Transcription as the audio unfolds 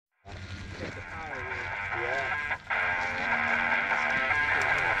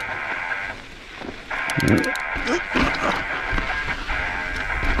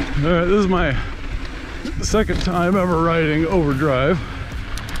Alright, this is my second time ever riding Overdrive,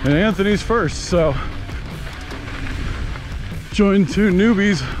 and Anthony's first, so joined two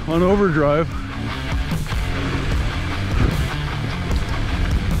newbies on Overdrive.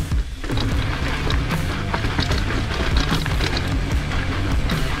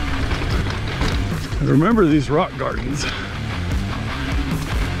 I remember these rock gardens.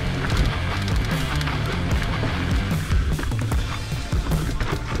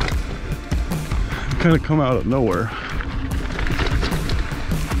 Kind of come out of nowhere.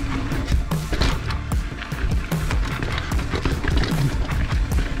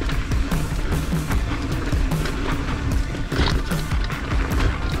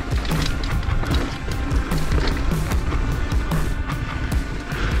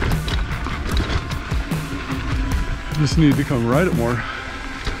 Just need to come ride it more.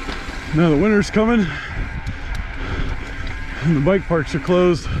 Now the winter's coming and the bike parks are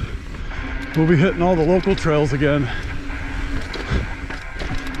closed. We'll be hitting all the local trails again.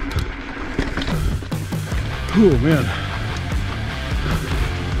 Oh man,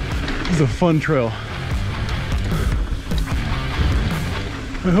 this is a fun trail.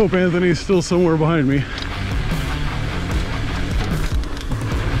 I hope Anthony's still somewhere behind me.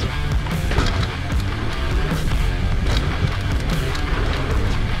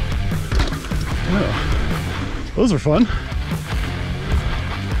 Oh, those are fun.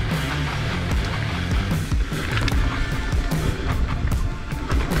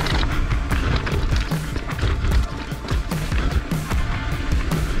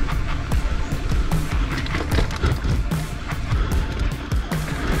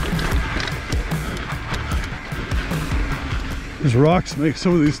 These rocks make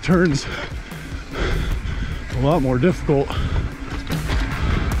some of these turns a lot more difficult.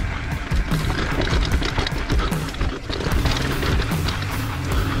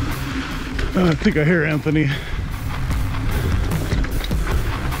 I think I hear Anthony.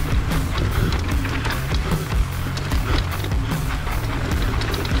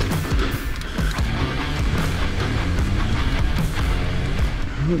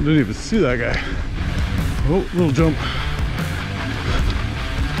 I didn't even see that guy. Oh, little jump.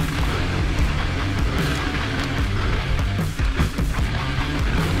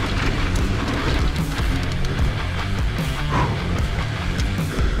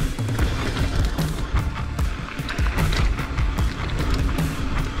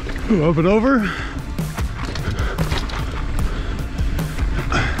 Ooh, up and over.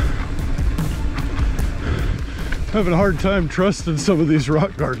 Having a hard time trusting some of these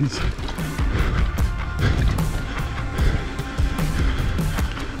rock gardens.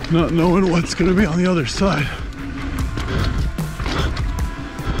 Not knowing what's going to be on the other side.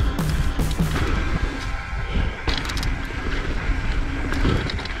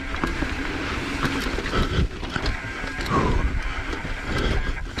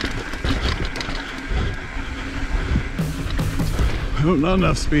 Oh, not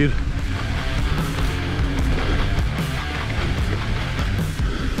enough speed.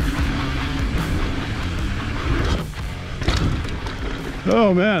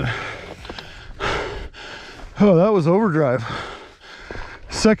 Oh man. Oh, that was Overdrive.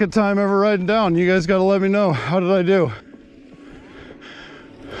 Second time ever riding down. You guys got to let me know. How did I do?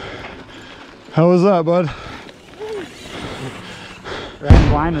 How was that, bud? Riding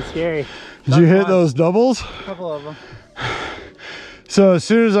blind was scary. Did you hit those doubles? A couple of them. So as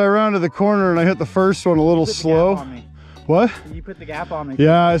soon as I rounded the corner and I hit the first one a little slow. What? You put the gap on me.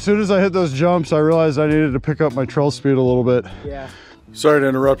 Yeah, as soon as I hit those jumps, I realized I needed to pick up my trail speed a little bit. Yeah. Sorry to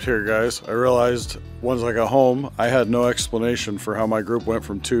interrupt here, guys. I realized once I got home, I had no explanation for how my group went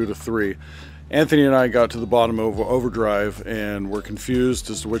from 2 to 3. Anthony and I got to the bottom of Overdrive and were confused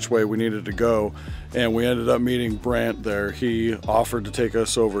as to which way we needed to go, and we ended up meeting Brant there. He offered to take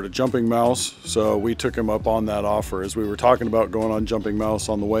us over to Jumping Mouse, so we took him up on that offer as we were talking about going on Jumping Mouse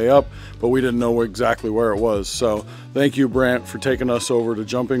on the way up, but we didn't know exactly where it was. So thank you, Brant, for taking us over to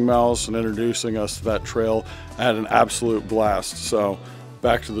Jumping Mouse and introducing us to that trail. I had an absolute blast. So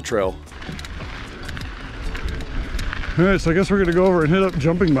back to the trail. All right, so I guess we're gonna go over and hit up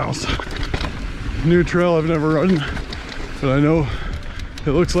Jumping Mouse. New trail I've never run, but I know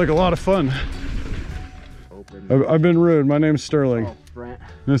it looks like a lot of fun. I've been rude. My name's Sterling. Oh, Brant.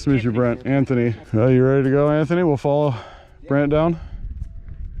 Nice to meet you, Brant. Anthony. You ready to go, Anthony? We'll follow Brant down,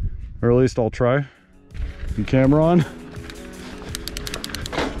 or at least I'll try. And camera on.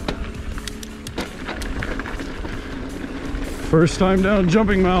 First time down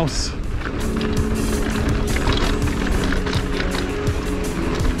Jumping Mouse.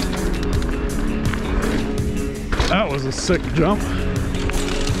 That was a sick jump.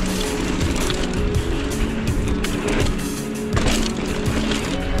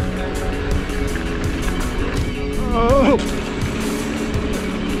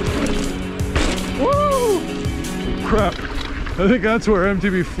 I think that's where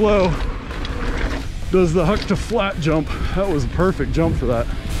MTB Flow does the huck to flat jump. That was a perfect jump for that.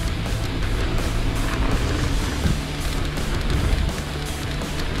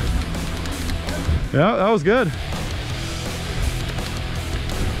 Yeah, that was good.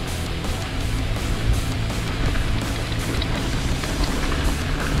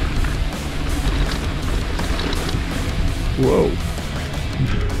 Whoa.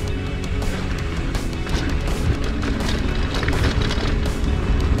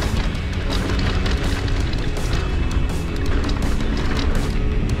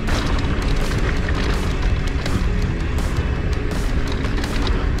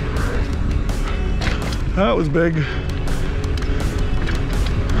 That was big.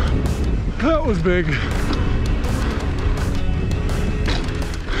 That was big.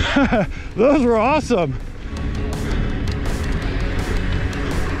 Those were awesome.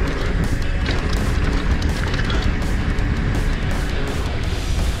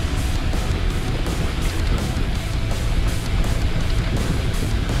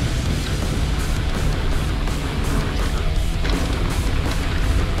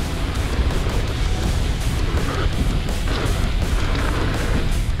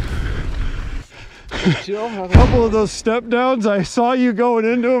 A couple of those step downs, I saw you going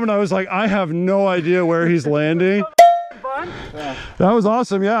into them and I was like, I have no idea where he's landing. That was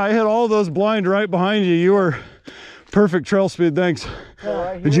awesome. Yeah, I hit all those blind right behind you. You were perfect trail speed. Thanks.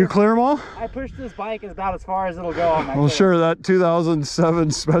 Right. Did you clear them all? I pushed this bike about as far as it'll go on my well, sure, that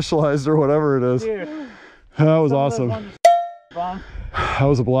 2007 Specialized or whatever it is. Dude, that was awesome. That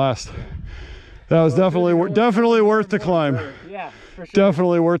was a blast. That was definitely worth the climb. Yeah, for sure.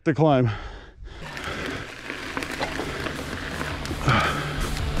 Definitely worth the climb.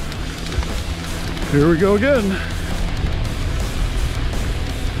 Here we go again.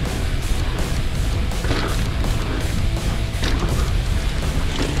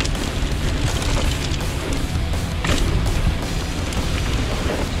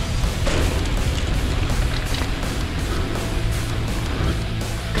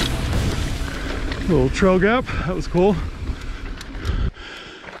 Little trail gap, that was cool.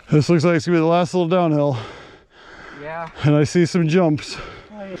 This looks like it's gonna be the last little downhill. Yeah. And I see some jumps.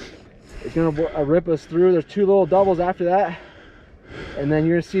 It's gonna rip us through. There's two little doubles after that, and then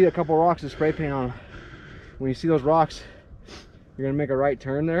you're gonna see a couple rocks with spray paint on them. When you see those rocks, you're gonna make a right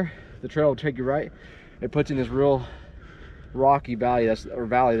turn there. The trail will take you right. It puts you in this real rocky valley. That's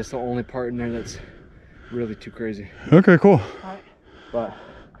the only part in there that's really too crazy. Okay, cool. But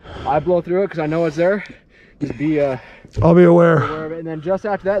I blow through it because I know it's there. Just be I'll be aware of it. And then just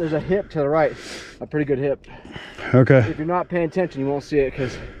after that, there's a hip to the right, a pretty good hip. Okay. If you're not paying attention, you won't see it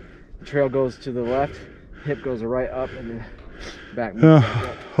because the trail goes to the left, hip goes right up, and then back.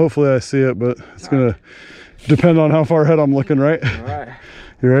 Hopefully I see it, but it's gonna depend on how far ahead I'm looking, right? All right.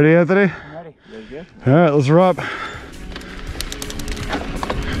 You ready, Anthony? I'm ready. Very good. All right, let's rock.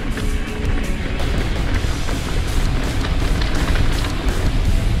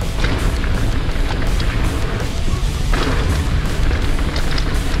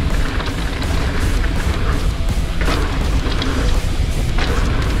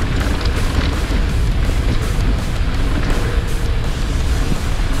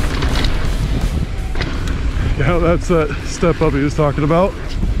 Yeah, that's that step up he was talking about.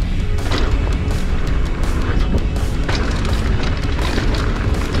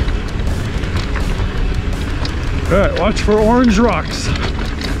 All right, watch for orange rocks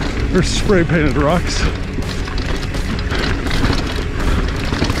or spray painted rocks.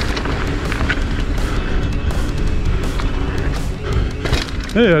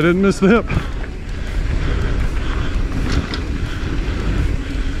 Hey, I didn't miss the hip.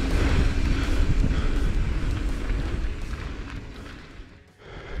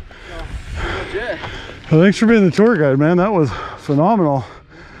 Well, thanks for being the tour guide, man. That was phenomenal.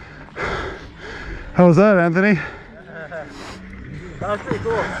 How was that, Anthony? That was pretty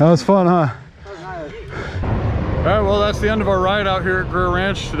cool. That was fun, huh? That was nice. All right, well, that's the end of our ride out here at Greer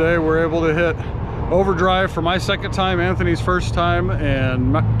Ranch today. We're able to hit Overdrive for my second time, Anthony's first time,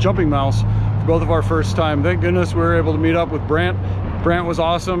 and Jumping Mouse for both of our first time. Thank goodness we were able to meet up with Brant. Brant was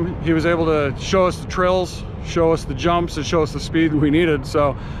awesome. He was able to show us the trails, show us the jumps, and show us the speed we needed.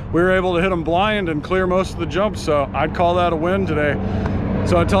 So we were able to hit them blind and clear most of the jumps. So I'd call that a win today.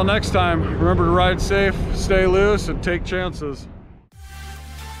 So until next time, remember to ride safe, stay loose, and take chances.